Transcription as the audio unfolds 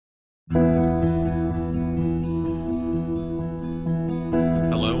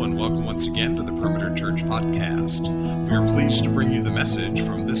again to the Perimeter Church podcast. We are pleased to bring you the message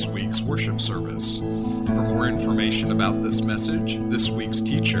from this week's worship service. For more information about this message, this week's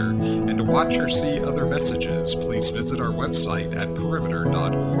teacher, and to watch or see other messages, please visit our website at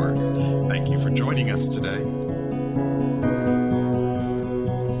perimeter.org. Thank you for joining us today.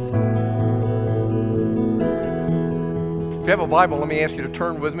 If you have a Bible, let me ask you to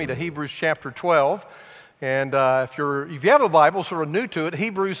turn with me to Hebrews chapter 12. And if you have a Bible, sort of new to it,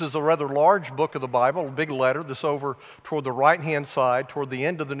 Hebrews is a rather large book of the Bible, a big letter that's over toward the right-hand side, toward the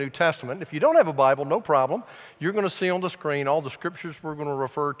end of the New Testament. If you don't have a Bible, no problem. You're going to see on the screen all the scriptures we're going to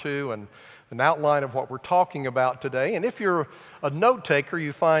refer to and an outline of what we're talking about today. And if you're a note taker,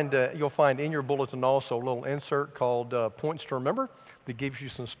 you'll find in your bulletin also a little insert called Points to Remember that gives you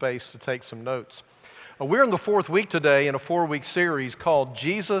some space to take some notes. We're in the fourth week today in a 4-week series called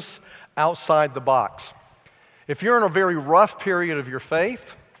Jesus Outside the Box. If you're in a very rough period of your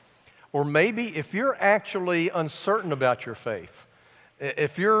faith, or maybe if you're actually uncertain about your faith,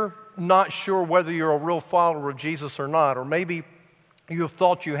 if you're not sure whether you're a real follower of Jesus or not, or maybe you have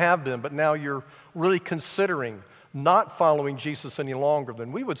thought you have been, but now you're really considering not following Jesus any longer,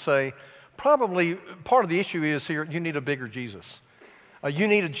 then we would say probably part of the issue is here, you need a bigger Jesus. You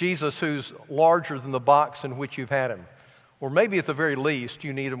need a Jesus who's larger than the box in which you've had him. Or maybe at the very least,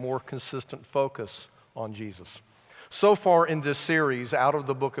 you need a more consistent focus on Jesus. So far in this series, out of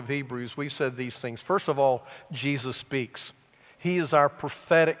the book of Hebrews, we've said these things. First of all, Jesus speaks. He is our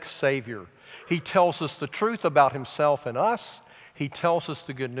prophetic Savior. He tells us the truth about himself and us. He tells us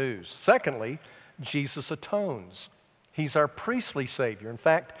the good news. Secondly, Jesus atones. He's our priestly Savior. In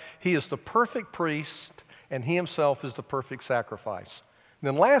fact, he is the perfect priest, and he himself is the perfect sacrifice. And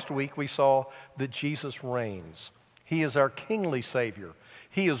then last week, we saw that Jesus reigns. He is our kingly Savior.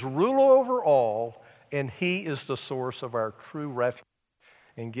 He is ruler over all, and he is the source of our true refuge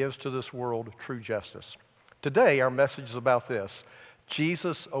and gives to this world true justice. Today, our message is about this.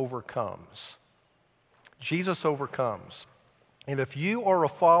 Jesus overcomes. Jesus overcomes. And if you are a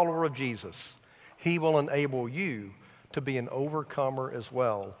follower of Jesus, he will enable you to be an overcomer as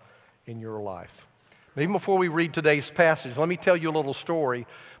well in your life. Even before we read today's passage, let me tell you a little story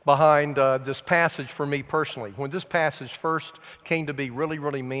behind this passage for me personally. When this passage first came to be really,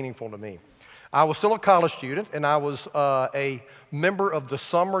 really meaningful to me, I was still a college student, and I was a member of the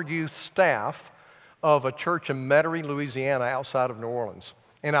summer youth staff of a church in Metairie, Louisiana, outside of New Orleans.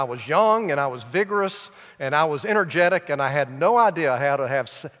 And I was young, and I was vigorous, and I was energetic, and I had no idea how to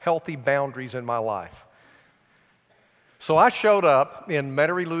have healthy boundaries in my life. So I showed up in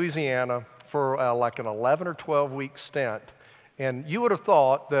Metairie, Louisiana for like an 11 or 12-week stint, and you would have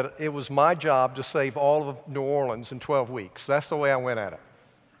thought that it was my job to save all of New Orleans in 12 weeks. That's the way I went at it.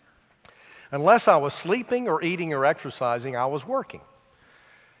 Unless I was sleeping or eating or exercising, I was working.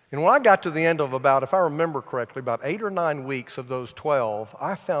 And when I got to the end of about, if I remember correctly, about 8 or 9 weeks of those 12,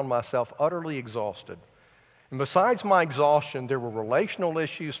 I found myself utterly exhausted. And besides my exhaustion, there were relational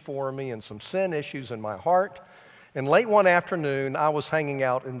issues for me and some sin issues in my heart. And late one afternoon, I was hanging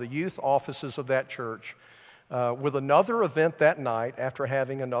out in the youth offices of that church with another event that night after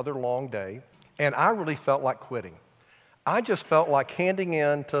having another long day, and I really felt like quitting. I just felt like handing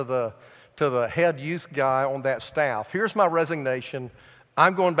in to the head youth guy on that staff. Here's my resignation.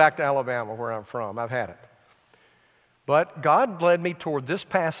 I'm going back to Alabama, where I'm from. I've had it. But God led me toward this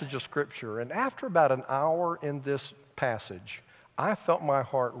passage of Scripture, and after about an hour in this passage, I felt my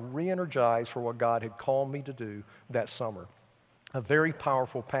heart re-energized for what God had called me to do that summer. A very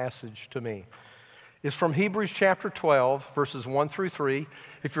powerful passage to me. It's from Hebrews chapter 12, verses 1 through 3.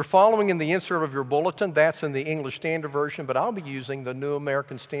 If you're following in the insert of your bulletin, that's in the English Standard Version, but I'll be using the New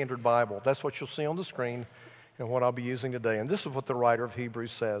American Standard Bible. That's what you'll see on the screen and what I'll be using today. And this is what the writer of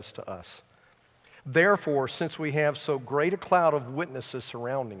Hebrews says to us. Therefore, since we have so great a cloud of witnesses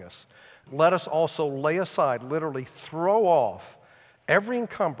surrounding us, let us also lay aside, literally throw off, every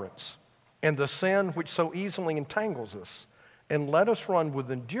encumbrance and the sin which so easily entangles us, and let us run with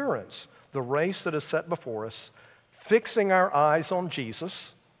endurance the race that is set before us, fixing our eyes on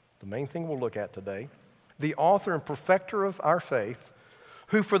Jesus, the main thing we'll look at today, the author and perfecter of our faith,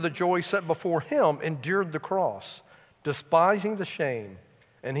 who for the joy set before him endured the cross, despising the shame,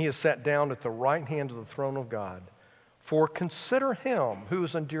 and he is sat down at the right hand of the throne of God. For consider him who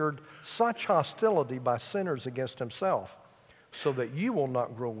has endured such hostility by sinners against himself, so that you will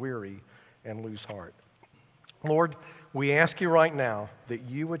not grow weary and lose heart. Lord, we ask you right now that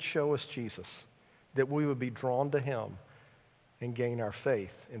you would show us Jesus, that we would be drawn to him and gain our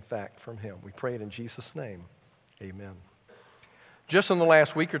faith, in fact, from him. We pray it in Jesus' name. Amen. Just in the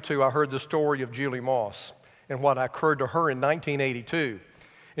last week or two, I heard the story of Julie Moss and what occurred to her in 1982.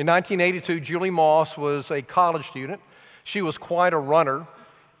 In 1982, Julie Moss was a college student. She was quite a runner,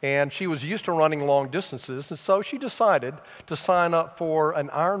 and she was used to running long distances, and so she decided to sign up for an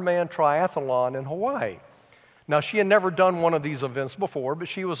Ironman triathlon in Hawaii. Now, she had never done one of these events before, but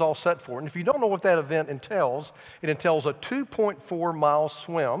she was all set for it. And if you don't know what that event entails, it entails a 2.4-mile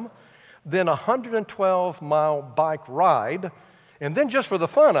swim, then a 112-mile bike ride, and then just for the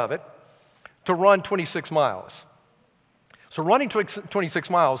fun of it, to run 26 miles. So running 26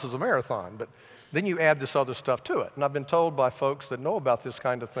 miles is a marathon, but then you add this other stuff to it. And I've been told by folks that know about this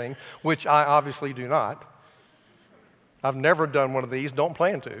kind of thing, which I obviously do not. I've never done one of these, don't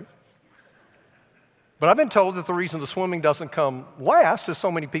plan to. But I've been told that the reason the swimming doesn't come last is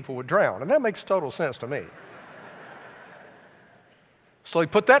so many people would drown, and that makes total sense to me. So they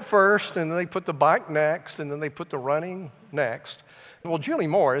put that first, and then they put the bike next, and then they put the running next. Well, Julie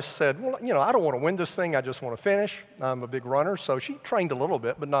Morris said, well, I don't want to win this thing, I just want to finish. I'm a big runner, so she trained a little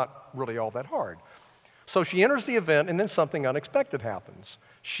bit, but not really all that hard. So she enters the event, and then something unexpected happens.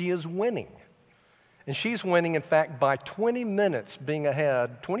 She is winning. And she's winning, in fact, by 20 minutes being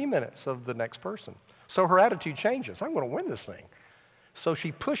ahead, 20 minutes of the next person. So her attitude changes. I'm going to win this thing. So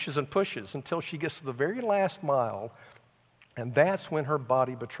she pushes and pushes until she gets to the very last mile, and that's when her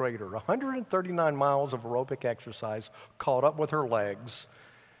body betrayed her. 139 miles of aerobic exercise caught up with her legs,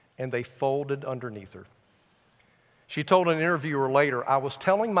 and they folded underneath her. She told an interviewer later, I was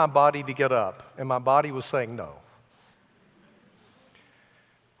telling my body to get up, and my body was saying no.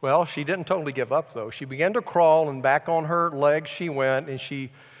 Well, she didn't totally give up, though. She began to crawl, and back on her legs she went, and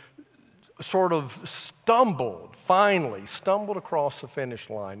she sort of finally stumbled across the finish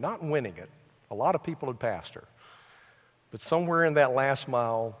line, not winning it. A lot of people had passed her. But somewhere in that last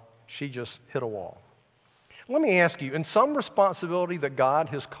mile, she just hit a wall. Let me ask you, in some responsibility that God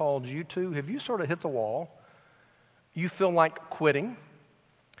has called you to, have you sort of hit the wall? You feel like quitting?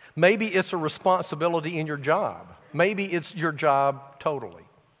 Maybe it's a responsibility in your job. Maybe it's your job totally.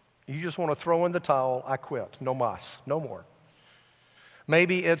 You just want to throw in the towel, I quit, no mas, no more.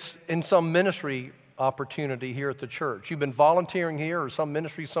 Maybe it's in some ministry opportunity here at the church. You've been volunteering here or some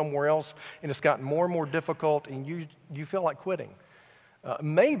ministry somewhere else, and it's gotten more and more difficult, and you feel like quitting.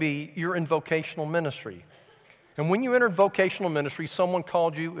 Maybe you're in vocational ministry. And when you entered vocational ministry, someone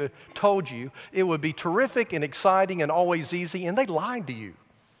told you it would be terrific and exciting and always easy, and they lied to you.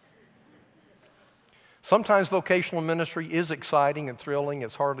 Sometimes vocational ministry is exciting and thrilling.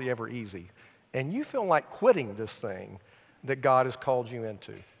 It's hardly ever easy. And you feel like quitting this thing that God has called you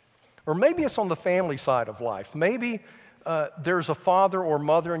into. Or maybe it's on the family side of life. Maybe there's a father or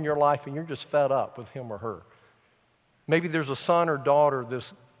mother in your life and you're just fed up with him or her. Maybe there's a son or daughter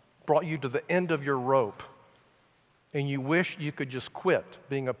that's brought you to the end of your rope and you wish you could just quit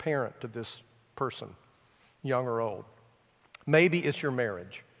being a parent to this person, young or old. Maybe it's your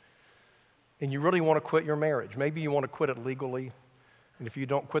marriage and you really want to quit your marriage. Maybe you want to quit it legally, and if you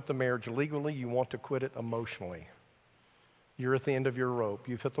don't quit the marriage legally, you want to quit it emotionally. You're at the end of your rope.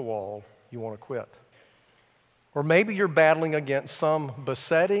 You've hit the wall. You want to quit. Or maybe you're battling against some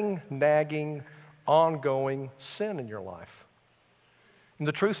besetting, nagging, ongoing sin in your life. And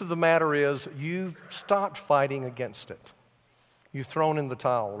the truth of the matter is you've stopped fighting against it. You've thrown in the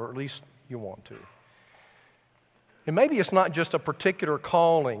towel, or at least you want to. And maybe it's not just a particular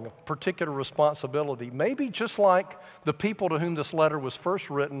calling, a particular responsibility. Maybe just like the people to whom this letter was first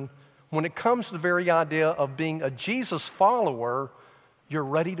written, when it comes to the very idea of being a Jesus follower, you're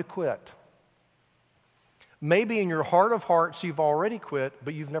ready to quit. Maybe in your heart of hearts you've already quit,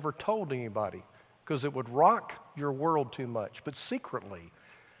 but you've never told anybody because it would rock your world too much. But secretly,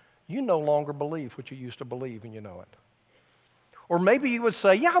 you no longer believe what you used to believe and you know it. Or maybe you would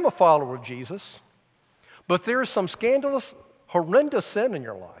say, yeah, I'm a follower of Jesus, but there is some scandalous, horrendous sin in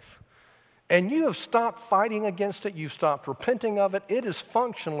your life. And you have stopped fighting against it. You've stopped repenting of it. It is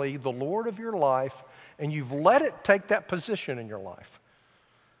functionally the Lord of your life, and you've let it take that position in your life.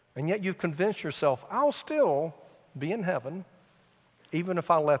 And yet you've convinced yourself, I'll still be in heaven even if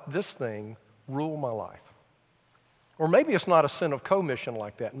I let this thing rule my life. Or maybe it's not a sin of commission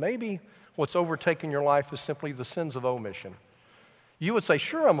like that. Maybe what's overtaken your life is simply the sins of omission. You would say,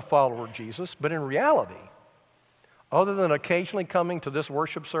 sure, I'm a follower of Jesus, but in reality, other than occasionally coming to this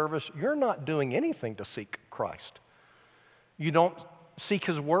worship service, you're not doing anything to seek Christ. You don't seek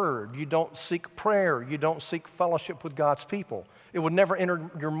His Word. You don't seek prayer. You don't seek fellowship with God's people. It would never enter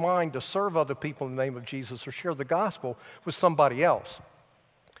your mind to serve other people in the name of Jesus or share the gospel with somebody else.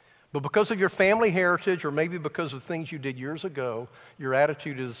 But because of your family heritage or maybe because of things you did years ago, your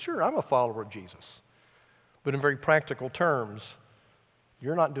attitude is, sure, I'm a follower of Jesus. But in very practical terms,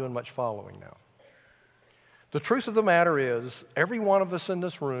 you're not doing much following now. The truth of the matter is, every one of us in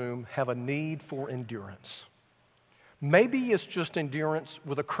this room have a need for endurance. Maybe it's just endurance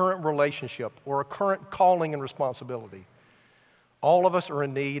with a current relationship or a current calling and responsibility. All of us are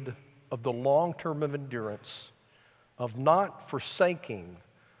in need of the long term of endurance, of not forsaking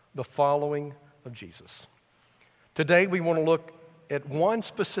the following of Jesus. Today we want to look at one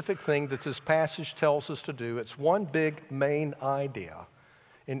specific thing that this passage tells us to do. It's one big main idea,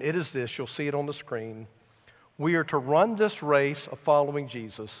 and it is this. You'll see it on the screen. We are to run this race of following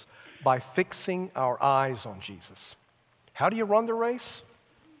Jesus by fixing our eyes on Jesus. How do you run the race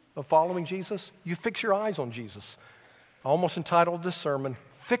of following Jesus? You fix your eyes on Jesus. I almost entitled this sermon,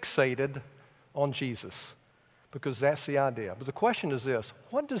 Fixated on Jesus, because that's the idea. But the question is this: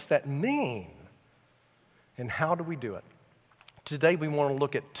 what does that mean? And how do we do it? Today we want to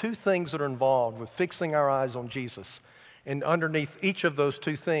look at two things that are involved with fixing our eyes on Jesus. And underneath each of those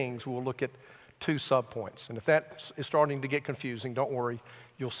two things, we'll look at two subpoints. And if that is starting to get confusing, don't worry.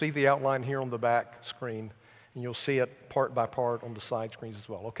 You'll see the outline here on the back screen, and you'll see it part by part on the side screens as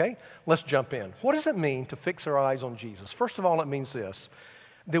well, okay? Let's jump in. What does it mean to fix our eyes on Jesus? First of all, it means this,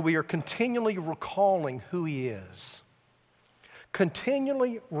 that we are continually recalling who he is.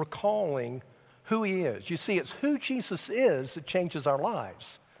 Continually recalling who he is. You see, it's who Jesus is that changes our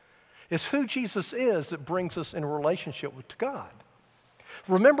lives. It's who Jesus is that brings us in a relationship with God.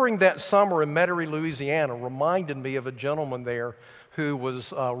 Remembering that summer in Metairie, Louisiana reminded me of a gentleman there who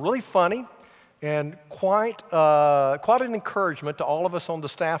was really funny and quite an encouragement to all of us on the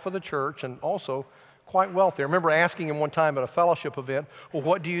staff of the church, and also quite wealthy. I remember asking him one time at a fellowship event, well,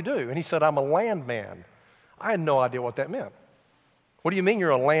 what do you do? And he said, I'm a landman. I had no idea what that meant. What do you mean you're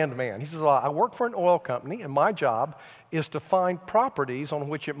a landman? He says, well, I work for an oil company, and my job is to find properties on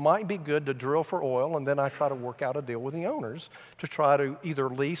which it might be good to drill for oil, and then I try to work out a deal with the owners to try to either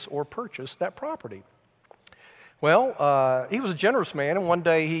lease or purchase that property. Well, he was a generous man, and one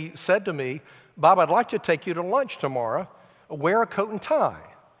day he said to me, Bob, I'd like to take you to lunch tomorrow. Wear a coat and tie.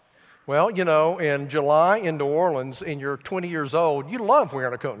 Well, you know, in July in New Orleans, and you're 20 years old, you love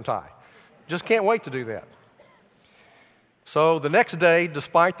wearing a coat and tie. Just can't wait to do that. So the next day,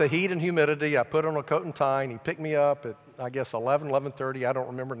 despite the heat and humidity, I put on a coat and tie, and he picked me up at, I guess, 11:30, I don't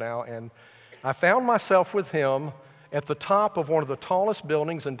remember now, and I found myself with him at the top of one of the tallest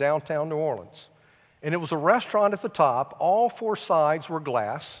buildings in downtown New Orleans. And it was a restaurant at the top. All four sides were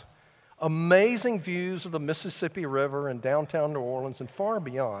glass. Amazing views of the Mississippi River and downtown New Orleans and far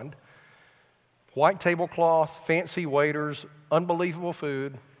beyond. White tablecloth, fancy waiters, unbelievable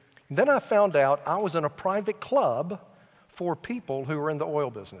food. And then I found out I was in a private club for people who were in the oil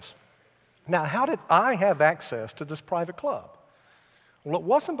business. Now, how did I have access to this private club? Well, it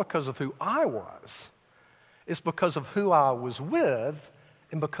wasn't because of who I was. It's because of who I was with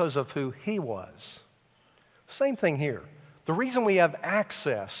and because of who he was. Same thing here. The reason we have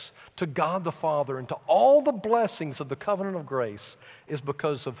access to God the Father and to all the blessings of the covenant of grace is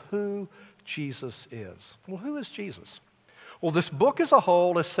because of who Jesus is. Well, who is Jesus? Well, this book as a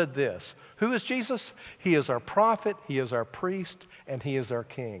whole has said this. Who is Jesus? He is our prophet, he is our priest, and he is our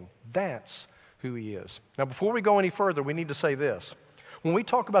king. That's who he is. Now, before we go any further, we need to say this. When we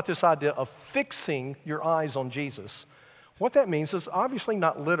talk about this idea of fixing your eyes on Jesus, what that means is obviously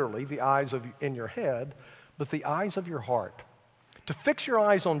not literally the eyes in your head, but the eyes of your heart. To fix your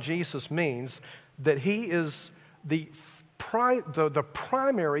eyes on Jesus means that he is the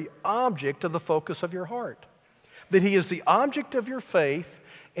primary object of the focus of your heart. That he is the object of your faith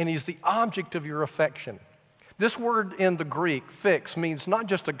and he's the object of your affection. This word in the Greek, fix, means not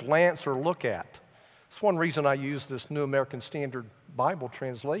just a glance or look at. It's one reason I use this New American Standard Bible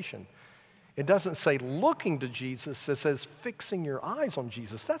translation. It doesn't say looking to Jesus, it says fixing your eyes on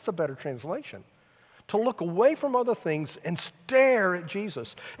Jesus. That's a better translation. To look away from other things and stare at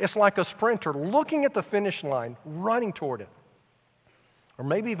Jesus. It's like a sprinter looking at the finish line, running toward it. Or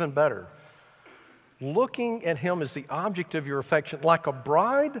maybe even better, looking at him as the object of your affection, like a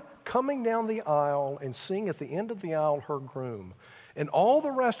bride coming down the aisle and seeing at the end of the aisle her groom. And all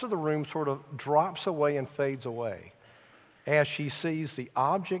the rest of the room sort of drops away and fades away as she sees the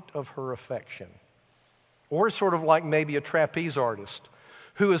object of her affection. Or it's sort of like maybe a trapeze artist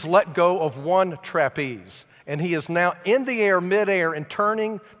who has let go of one trapeze, and he is now in the air, midair, and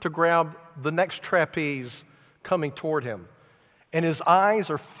turning to grab the next trapeze coming toward him. And his eyes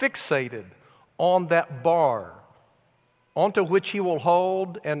are fixated on that bar, onto which he will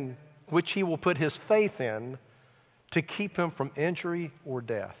hold and which he will put his faith in to keep him from injury or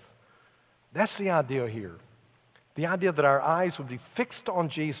death. That's the idea here. The idea that our eyes would be fixed on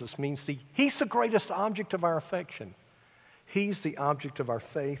Jesus means he's the greatest object of our affection. He's the object of our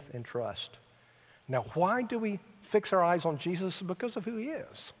faith and trust. Now, why do we fix our eyes on Jesus? Because of who he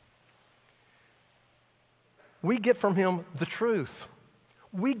is. We get from him the truth.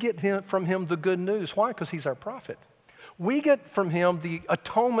 We get from him the good news. Why? Because he's our prophet. We get from him the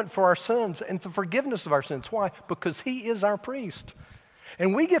atonement for our sins and the forgiveness of our sins. Why? Because he is our priest.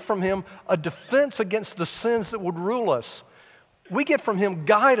 And we get from him a defense against the sins that would rule us. We get from him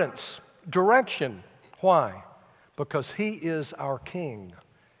guidance, direction. Why? Because he is our king.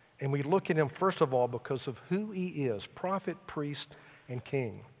 And we look at him, first of all, because of who he is, prophet, priest, and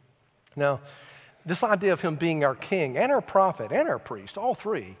king. Now, this idea of him being our king and our prophet and our priest, all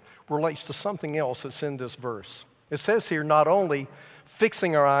three, relates to something else that's in this verse. It says here not only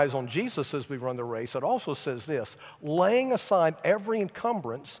fixing our eyes on Jesus as we run the race, it also says this, laying aside every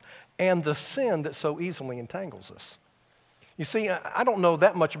encumbrance and the sin that so easily entangles us. You see, I don't know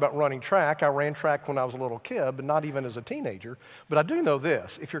that much about running track. I ran track when I was a little kid, but not even as a teenager. But I do know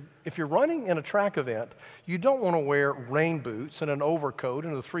this. If you're running in a track event, you don't want to wear rain boots and an overcoat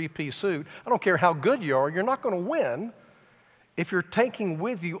and a three-piece suit. I don't care how good you are, you're not going to win if you're taking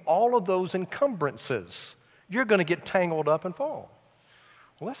with you all of those encumbrances. You're going to get tangled up and fall.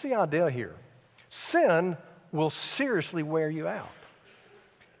 Well, that's the idea here. Sin will seriously wear you out.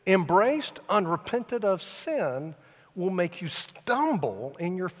 Embraced, unrepented of sin will make you stumble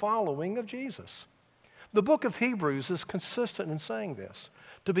in your following of Jesus. The book of Hebrews is consistent in saying this.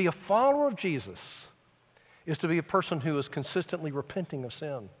 To be a follower of Jesus is to be a person who is consistently repenting of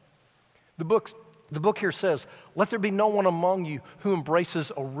sin. The book here says, let there be no one among you who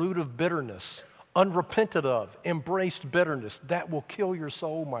embraces a root of bitterness, unrepented of, embraced bitterness. That will kill your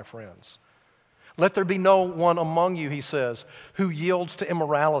soul, my friends. Let there be no one among you, he says, who yields to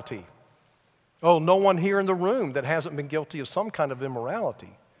immorality. Oh, no one here in the room that hasn't been guilty of some kind of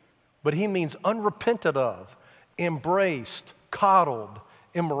immorality. But he means unrepented of, embraced, coddled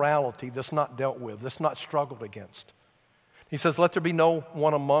immorality that's not dealt with, that's not struggled against. He says, let there be no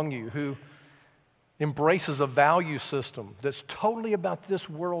one among you who embraces a value system that's totally about this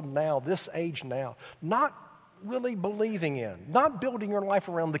world now, this age now, not really believing in, not building your life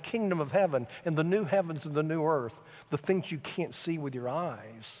around the kingdom of heaven and the new heavens and the new earth, the things you can't see with your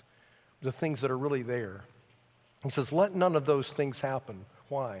eyes, the things that are really there. He says, let none of those things happen.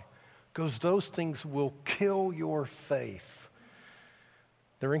 Why? Because those things will kill your faith.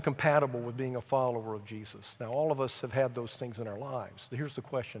 They're incompatible with being a follower of Jesus. Now, all of us have had those things in our lives. Here's the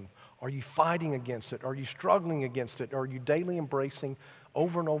question. Are you fighting against it? Are you struggling against it? Are you daily embracing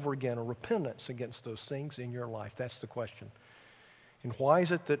over and over again a repentance against those things in your life? That's the question. And why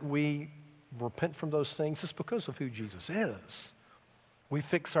is it that we repent from those things? It's because of who Jesus is. We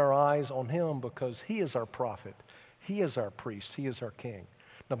fix our eyes on him because he is our prophet. He is our priest. He is our king.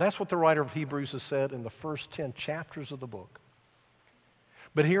 Now, that's what the writer of Hebrews has said in the first 10 chapters of the book.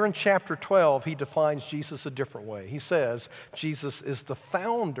 But here in chapter 12, he defines Jesus a different way. He says Jesus is the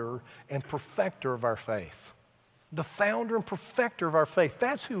founder and perfecter of our faith. The founder and perfecter of our faith.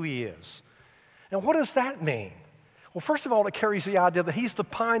 That's who he is. Now, what does that mean? Well, first of all, it carries the idea that he's the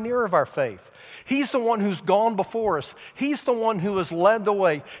pioneer of our faith. He's the one who's gone before us. He's the one who has led the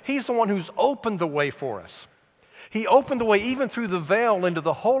way. He's the one who's opened the way for us. He opened the way even through the veil into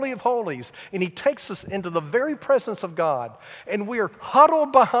the Holy of Holies, and he takes us into the very presence of God, and we are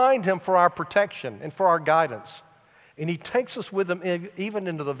huddled behind him for our protection and for our guidance. And he takes us with him even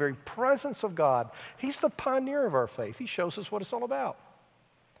into the very presence of God. He's the pioneer of our faith. He shows us what it's all about.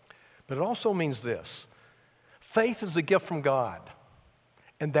 But it also means this. Faith is a gift from God,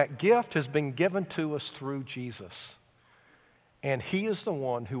 and that gift has been given to us through Jesus. And he is the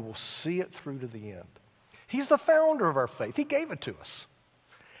one who will see it through to the end. He's the founder of our faith. He gave it to us.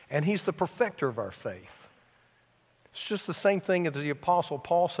 And he's the perfecter of our faith. It's just the same thing as the Apostle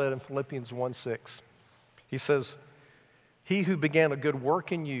Paul said in Philippians 1:6. He says, he who began a good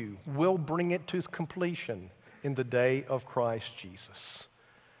work in you will bring it to completion in the day of Christ Jesus.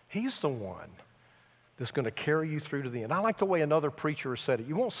 He's the one that's going to carry you through to the end. I like the way another preacher said it.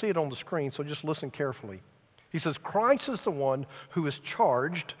 You won't see it on the screen, so just listen carefully. He says, Christ is the one who is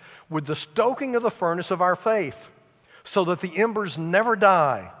charged with the stoking of the furnace of our faith so that the embers never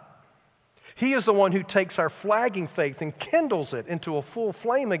die. He is the one who takes our flagging faith and kindles it into a full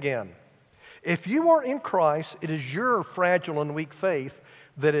flame again. If you are in Christ, it is your fragile and weak faith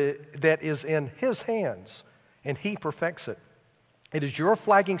that is in his hands, and he perfects it. It is your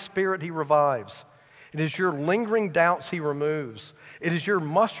flagging spirit he revives. It is your lingering doubts he removes. It is your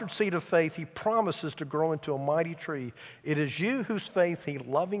mustard seed of faith he promises to grow into a mighty tree. It is you whose faith he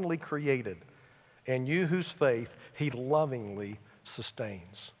lovingly created, and you whose faith he lovingly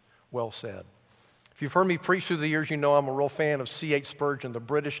sustains. Well said. If If you've heard me preach through the years, you know I'm a real fan of C.H. Spurgeon, the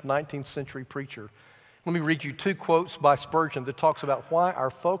British 19th century preacher. Let me read you 2 quotes by Spurgeon that talks about why our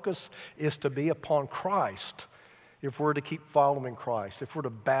focus is to be upon Christ if we're to keep following Christ, if we're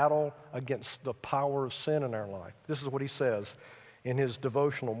to battle against the power of sin in our life. This is what he says in his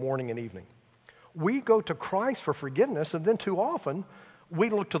devotional morning and evening. We go to Christ for forgiveness, and then too often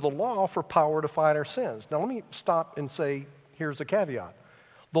we look to the law for power to fight our sins. Now let me stop and say, here's a caveat.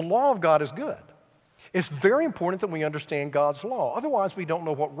 The law of God is good. It's very important that we understand God's law. Otherwise, we don't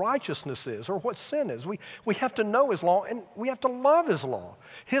know what righteousness is or what sin is. We have to know His law, and we have to love His law.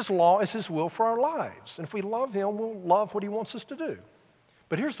 His law is His will for our lives. And if we love Him, we'll love what He wants us to do.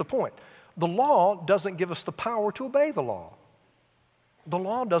 But here's the point. The law doesn't give us the power to obey the law. The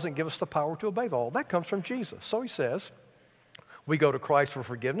law doesn't give us the power to obey the law. That comes from Jesus. So He says, we go to Christ for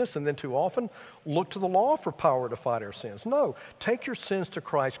forgiveness, and then too often look to the law for power to fight our sins. No, take your sins to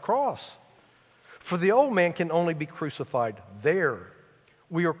Christ's cross. For the old man can only be crucified there.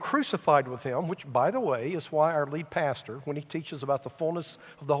 We are crucified with Him, which, by the way, is why our lead pastor, when he teaches about the fullness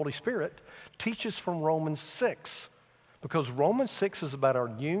of the Holy Spirit, teaches from Romans 6. Because Romans 6 is about our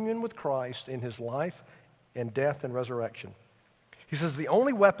union with Christ in His life and death and resurrection. He says the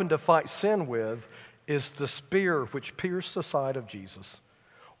only weapon to fight sin with is the spear which pierced the side of Jesus.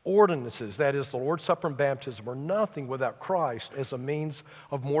 Ordinances, that is, the Lord's Supper and baptism, are nothing without Christ as a means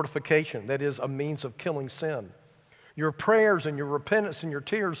of mortification, that is, a means of killing sin. Your prayers and your repentance and your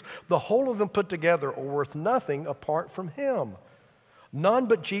tears, the whole of them put together, are worth nothing apart from Him. None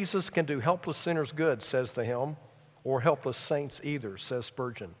but Jesus can do helpless sinners good, says the hymn, or helpless saints either, says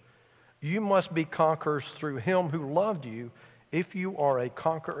Spurgeon. You must be conquerors through Him who loved you if you are a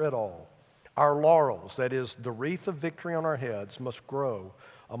conqueror at all. Our laurels, that is, the wreath of victory on our heads, must grow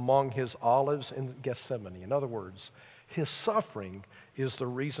among His olives in Gethsemane. In other words, His suffering is the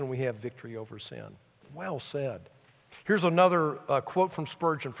reason we have victory over sin. Well said. Here's another quote from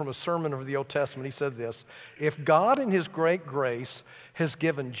Spurgeon from a sermon of the Old Testament. He said this, if God in His great grace has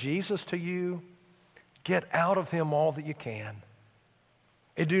given Jesus to you, get out of Him all that you can.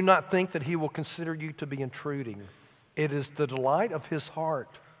 And do not think that He will consider you to be intruding. It is the delight of His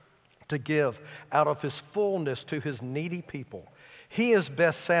heart to give out of His fullness to His needy people. He is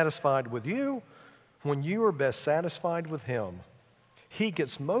best satisfied with you when you are best satisfied with Him. He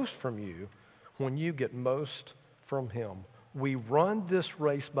gets most from you when you get most from Him. We run this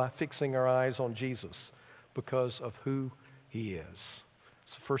race by fixing our eyes on Jesus because of who He is.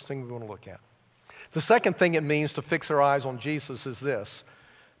 It's the first thing we want to look at. The second thing it means to fix our eyes on Jesus is this,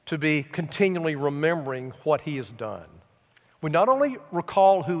 to be continually remembering what He has done. We not only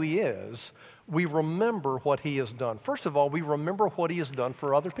recall who He is, we remember what He has done. First of all, we remember what He has done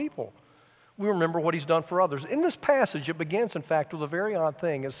for other people. We remember what He's done for others. In this passage, it begins, in fact, with a very odd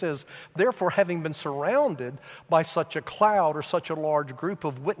thing. It says, therefore, having been surrounded by such a cloud or such a large group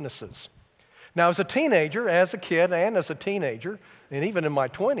of witnesses. Now, as a teenager, as a kid, and as a teenager, and even in my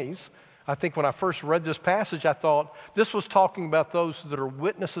 20s, I think when I first read this passage, I thought this was talking about those that are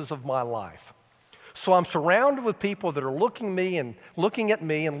witnesses of my life. So I'm surrounded with people that are looking at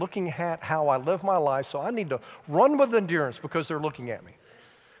me and looking at how I live my life, so I need to run with endurance because they're looking at me.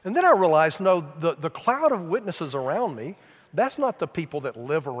 And then I realized, no, the cloud of witnesses around me, that's not the people that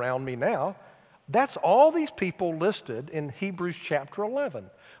live around me now. That's all these people listed in Hebrews chapter 11.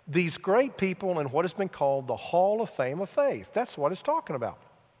 These great people in what has been called the Hall of Fame of Faith. That's what it's talking about.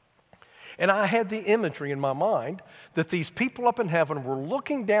 And I had the imagery in my mind that these people up in heaven were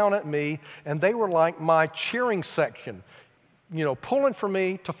looking down at me, and they were like my cheering section, pulling for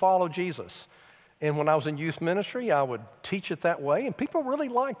me to follow Jesus. And when I was in youth ministry, I would teach it that way, and people really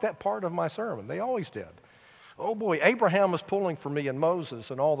liked that part of my sermon. They always did. Oh boy, Abraham was pulling for me and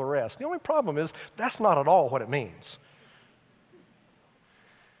Moses and all the rest. The only problem is that's not at all what it means.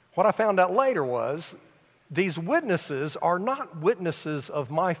 What I found out later was these witnesses are not witnesses of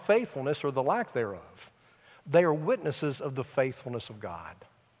my faithfulness or the lack thereof. They are witnesses of the faithfulness of God.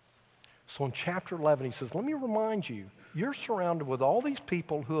 So in chapter 11, he says, let me remind you, you're surrounded with all these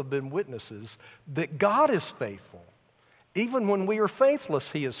people who have been witnesses that God is faithful. Even when we are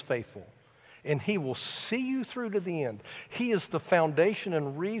faithless, He is faithful. And He will see you through to the end. He is the foundation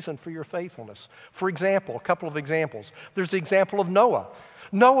and reason for your faithfulness. For example, a couple of examples. There's the example of Noah.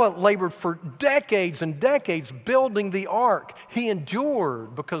 Noah labored for decades and decades building the ark. He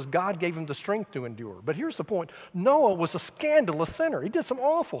endured because God gave him the strength to endure. But here's the point. Noah was a scandalous sinner. He did some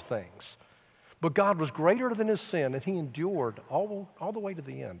awful things. But God was greater than his sin, and he endured all the way to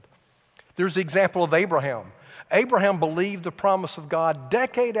the end. There's the example of Abraham. Abraham believed the promise of God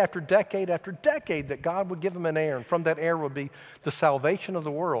decade after decade after decade that God would give him an heir, and from that heir would be the salvation of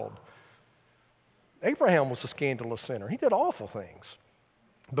the world. Abraham was a scandalous sinner. He did awful things.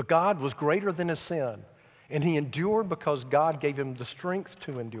 But God was greater than his sin, and he endured because God gave him the strength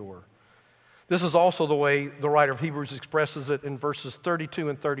to endure. This is also the way the writer of Hebrews expresses it in verses 32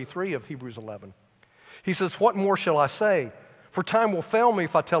 and 33 of Hebrews 11. He says, "What more shall I say? For time will fail me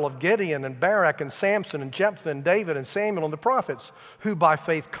if I tell of Gideon and Barak and Samson and Jephthah and David and Samuel and the prophets, who by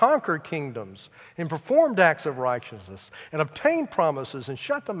faith conquered kingdoms and performed acts of righteousness and obtained promises and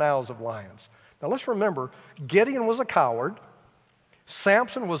shut the mouths of lions." Now let's remember, Gideon was a coward.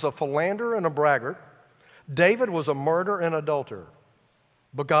 Samson was a philanderer and a braggart. David was a murderer and adulterer.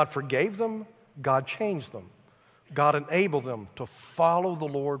 But God forgave them. God changed them. God enabled them to follow the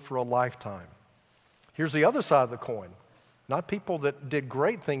Lord for a lifetime. Here's the other side of the coin. Not people that did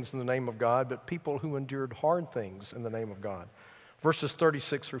great things in the name of God, but people who endured hard things in the name of God. Verses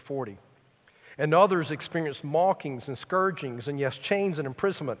 36 through 40. "And others experienced mockings and scourgings, and yes, chains and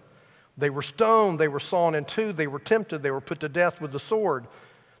imprisonment. They were stoned, they were sawn in two, they were tempted, they were put to death with the sword.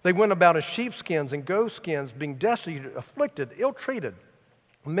 They went about in sheepskins and goatskins, being destitute, afflicted, ill-treated,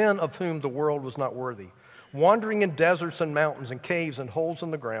 men of whom the world was not worthy, wandering in deserts and mountains and caves and holes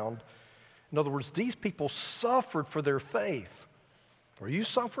in the ground." In other words, these people suffered for their faith. Are you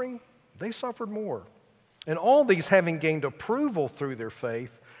suffering? They suffered more. "And all these, having gained approval through their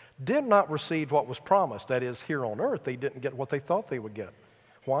faith, did not receive what was promised." That is, here on earth, they didn't get what they thought they would get.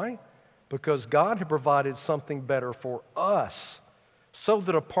 Why? Because God had provided something better for us, so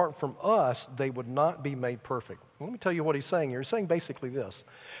that apart from us, they would not be made perfect. Let me tell you what he's saying here. He's saying basically this.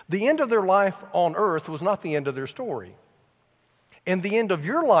 The end of their life on earth was not the end of their story. And the end of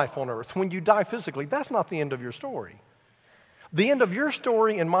your life on earth, when you die physically, that's not the end of your story. The end of your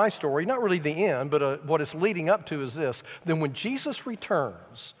story and my story, not really the end, but what it's leading up to is this. Then when Jesus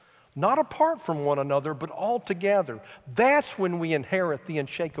returns, not apart from one another, but all together, that's when we inherit the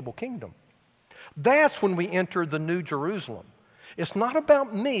unshakable kingdom. That's when we enter the New Jerusalem. It's not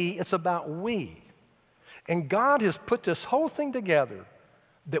about me, it's about we. And God has put this whole thing together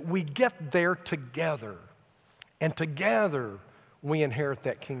that we get there together. And together we inherit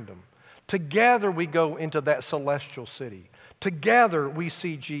that kingdom. Together we go into that celestial city. Together we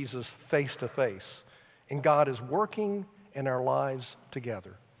see Jesus face to face. And God is working in our lives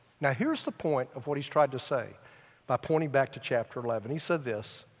together. Now here's the point of what he's tried to say by pointing back to chapter 11. He said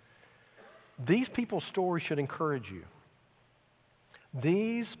this: these people's story should encourage you.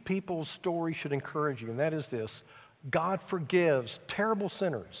 These people's story should encourage you, and that is this: God forgives terrible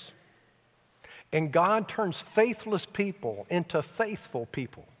sinners. And God turns faithless people into faithful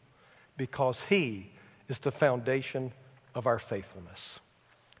people because he is the foundation of our faithfulness.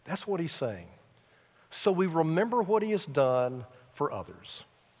 That's what he's saying. So we remember what he has done for others.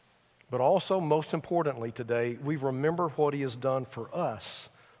 But also, most importantly today, we remember what he has done for us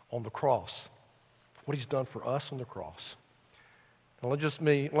on the cross. What he's done for us on the cross. Now let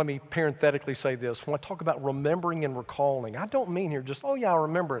me parenthetically say this. When I talk about remembering and recalling, I don't mean here just, oh yeah, I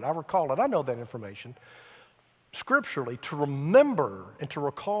remember it, I recall it, I know that information. Scripturally, to remember and to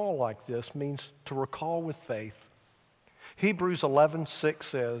recall like this means to recall with faith. Hebrews 11:6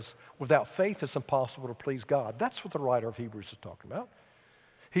 says, without faith it's impossible to please God. That's what the writer of Hebrews is talking about.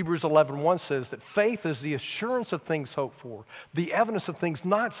 Hebrews 11:1 says that faith is the assurance of things hoped for, the evidence of things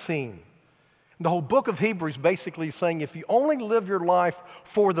not seen. The whole book of Hebrews basically is saying if you only live your life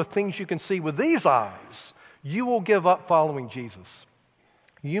for the things you can see with these eyes, you will give up following Jesus.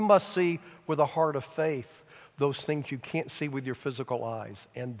 You must see with a heart of faith those things you can't see with your physical eyes,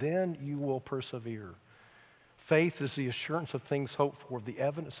 and then you will persevere. Faith is the assurance of things hoped for, the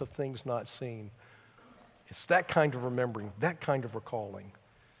evidence of things not seen. It's that kind of remembering, that kind of recalling.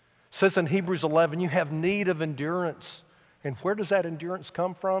 It says in Hebrews 11, you have need of endurance. And where does that endurance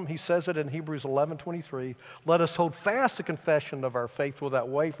come from? He says it in Hebrews 11:23. Let us hold fast the confession of our faith without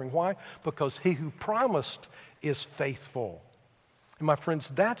wavering. Why? Because he who promised is faithful. And my friends,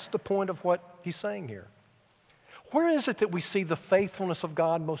 that's the point of what he's saying here. Where is it that we see the faithfulness of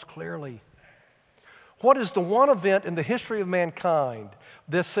God most clearly? What is the one event in the history of mankind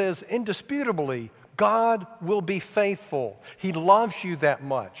that says indisputably God will be faithful? He loves you that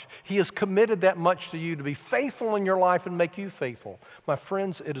much. He has committed that much to you to be faithful in your life and make you faithful. My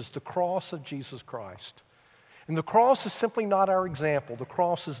friends, it is the cross of Jesus Christ. And the cross is simply not our example. The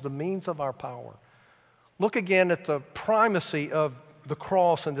cross is the means of our power. Look again at the primacy of the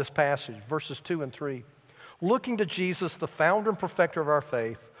cross in this passage, verses 2 and 3. Looking to Jesus, the founder and perfecter of our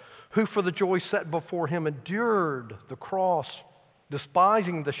faith, who for the joy set before him endured the cross,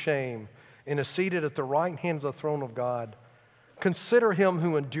 despising the shame, and is seated at the right hand of the throne of God. Consider him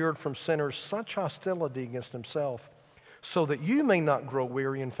who endured from sinners such hostility against himself, so that you may not grow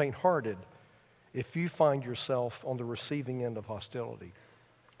weary and faint-hearted. if you find yourself on the receiving end of hostility.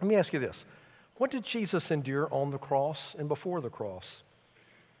 Let me ask you this. What did Jesus endure on the cross and before the cross?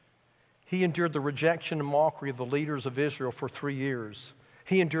 He endured the rejection and mockery of the leaders of Israel for 3 years.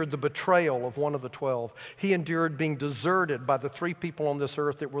 He endured the betrayal of one of the 12. He endured being deserted by the 3 people on this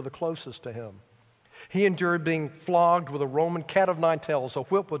earth that were the closest to him. He endured being flogged with a Roman cat of 9 tails, a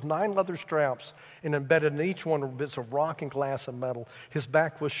whip with 9 leather straps, and embedded in each one were bits of rock and glass and metal. His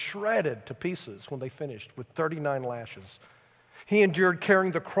back was shredded to pieces when they finished with 39 lashes. He endured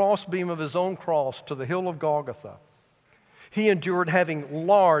carrying the crossbeam of his own cross to the hill of Golgotha. He endured having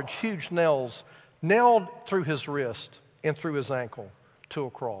large, huge nails nailed through his wrist and through his ankle to a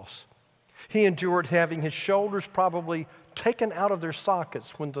cross. He endured having his shoulders probably taken out of their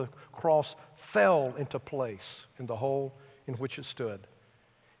sockets when the cross fell into place in the hole in which it stood.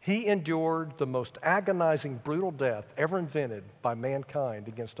 He endured the most agonizing, brutal death ever invented by mankind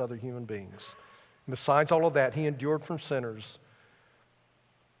against other human beings. And besides all of that, he endured from sinners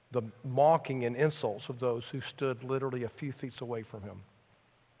the mocking and insults of those who stood literally a few feet away from him.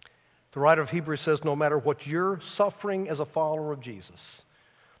 The writer of Hebrews says, no matter what you're suffering as a follower of Jesus,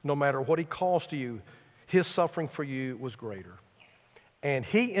 no matter what he calls to you, his suffering for you was greater. And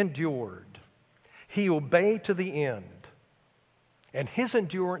he endured. He obeyed to the end. And his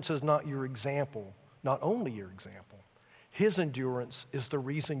endurance is not your example, not only your example. His endurance is the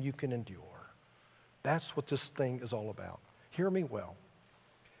reason you can endure. That's what this thing is all about. Hear me well.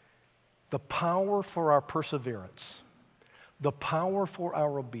 The power for our perseverance, the power for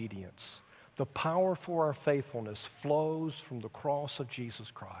our obedience, the power for our faithfulness flows from the cross of Jesus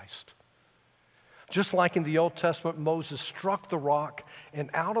Christ. Just like in the Old Testament, Moses struck the rock, and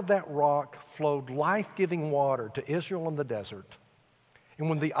out of that rock flowed life-giving water to Israel in the desert. And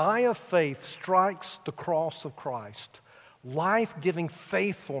when the eye of faith strikes the cross of Christ, life-giving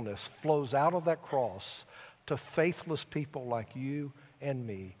faithfulness flows out of that cross to faithless people like you and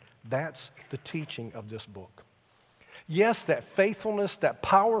me. That's the teaching of this book. Yes, that faithfulness, that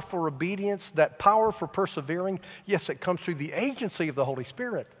power for obedience, that power for persevering, yes, it comes through the agency of the Holy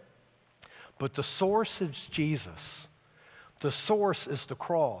Spirit. But the source is Jesus. The source is the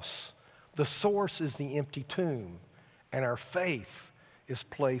cross. The source is the empty tomb. And our faith is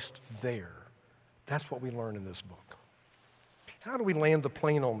placed there. That's what we learn in this book. How do we land the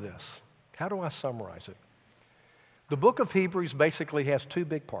plane on this? How do I summarize it? The book of Hebrews basically has 2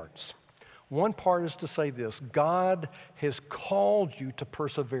 big parts. One part is to say this: God has called you to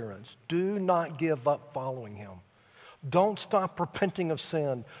perseverance. Do not give up following him. Don't stop repenting of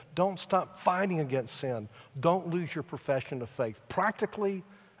sin. Don't stop fighting against sin. Don't lose your profession of faith, practically,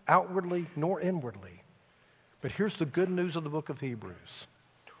 outwardly, nor inwardly. But here's the good news of the book of Hebrews.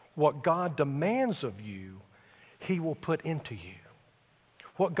 What God demands of you, he will put into you.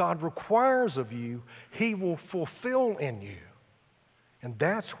 What God requires of you, he will fulfill in you. And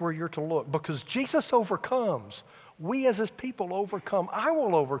that's where you're to look. Because Jesus overcomes. We as his people overcome. I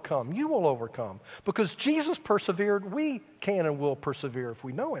will overcome. You will overcome. Because Jesus persevered, we can and will persevere if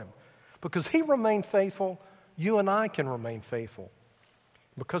we know him. Because he remained faithful, you and I can remain faithful.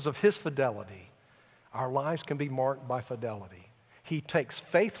 Because of his fidelity, our lives can be marked by fidelity. He takes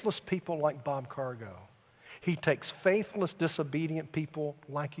faithless people like Bob Cargo. He takes faithless, disobedient people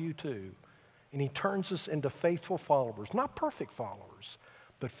like you too, and he turns us into faithful followers, not perfect followers,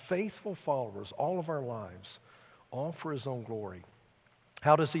 but faithful followers all of our lives, all for his own glory.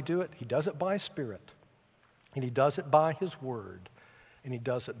 How does he do it? He does it by his Spirit, and he does it by his word, and he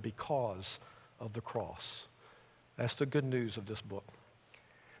does it because of the cross. That's the good news of this book.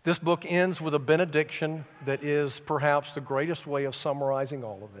 This book ends with a benediction that is perhaps the greatest way of summarizing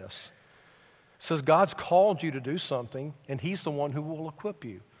all of this. It says God's called you to do something, and he's the one who will equip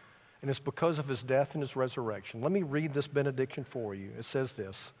you. And it's because of his death and his resurrection. Let me read this benediction for you. It says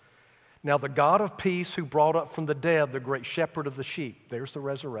this: Now the God of peace, who brought up from the dead the great shepherd of the sheep, there's the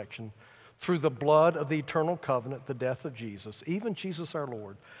resurrection, through the blood of the eternal covenant, the death of Jesus, even Jesus our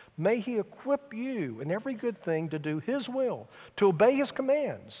Lord, may he equip you in every good thing to do his will, to obey his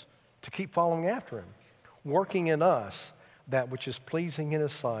commands, to keep following after him, working in us that which is pleasing in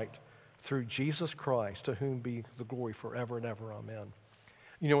his sight, through Jesus Christ, to whom be the glory forever and ever. Amen.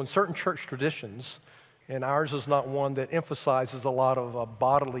 You know, in certain church traditions, and ours is not one that emphasizes a lot of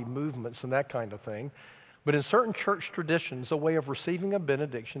bodily movements and that kind of thing, but in certain church traditions, a way of receiving a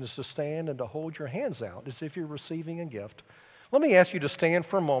benediction is to stand and to hold your hands out as if you're receiving a gift. Let me ask you to stand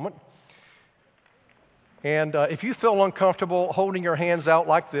for a moment. And if you feel uncomfortable holding your hands out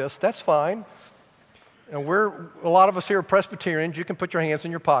like this, that's fine. And a lot of us here are Presbyterians. You can put your hands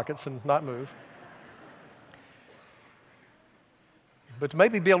in your pockets and not move. but to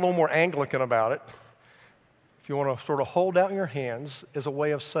maybe be a little more Anglican about it, if you want to sort of hold out your hands as a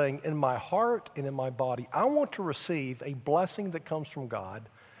way of saying, in my heart and in my body, I want to receive a blessing that comes from God.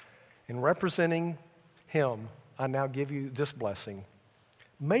 And representing Him, I now give you this blessing.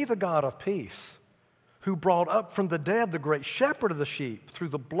 May the God of peace, who brought up from the dead the great shepherd of the sheep through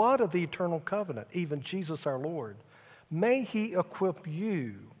the blood of the eternal covenant, even Jesus our Lord, may He equip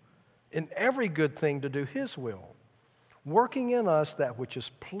you in every good thing to do His will, working in us that which is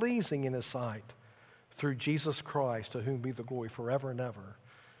pleasing in His sight, through Jesus Christ, to whom be the glory forever and ever.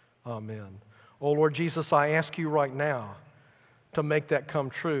 Amen. Oh, Lord Jesus, I ask you right now to make that come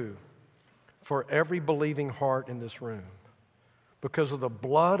true for every believing heart in this room. Because of the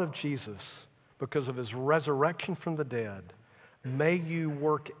blood of Jesus, because of His resurrection from the dead, may you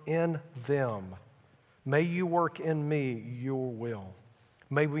work in them. May you work in me your will.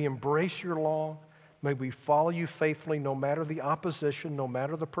 May we embrace your law. May we follow you faithfully no matter the opposition, no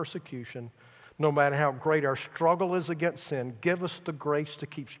matter the persecution, no matter how great our struggle is against sin. Give us the grace to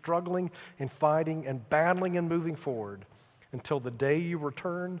keep struggling and fighting and battling and moving forward until the day you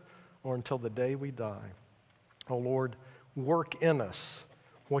return or until the day we die. Oh Lord, work in us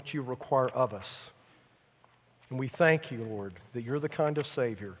what you require of us. And we thank you, Lord, that you're the kind of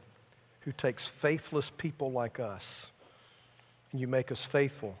Savior who takes faithless people like us and you make us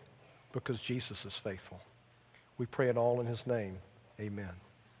faithful because Jesus is faithful. We pray it all in His name. Amen.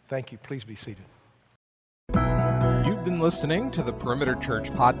 Thank you. Please be seated. You've been listening to the Perimeter Church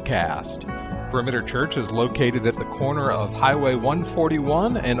podcast. Perimeter Church is located at the corner of Highway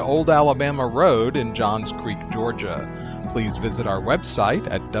 141 and Old Alabama Road in Johns Creek, Georgia. Please visit our website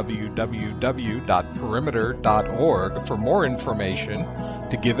at www.perimeter.org for more information,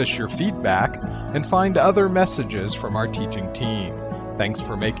 to give us your feedback, and find other messages from our teaching team. Thanks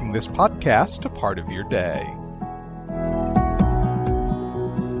for making this podcast a part of your day.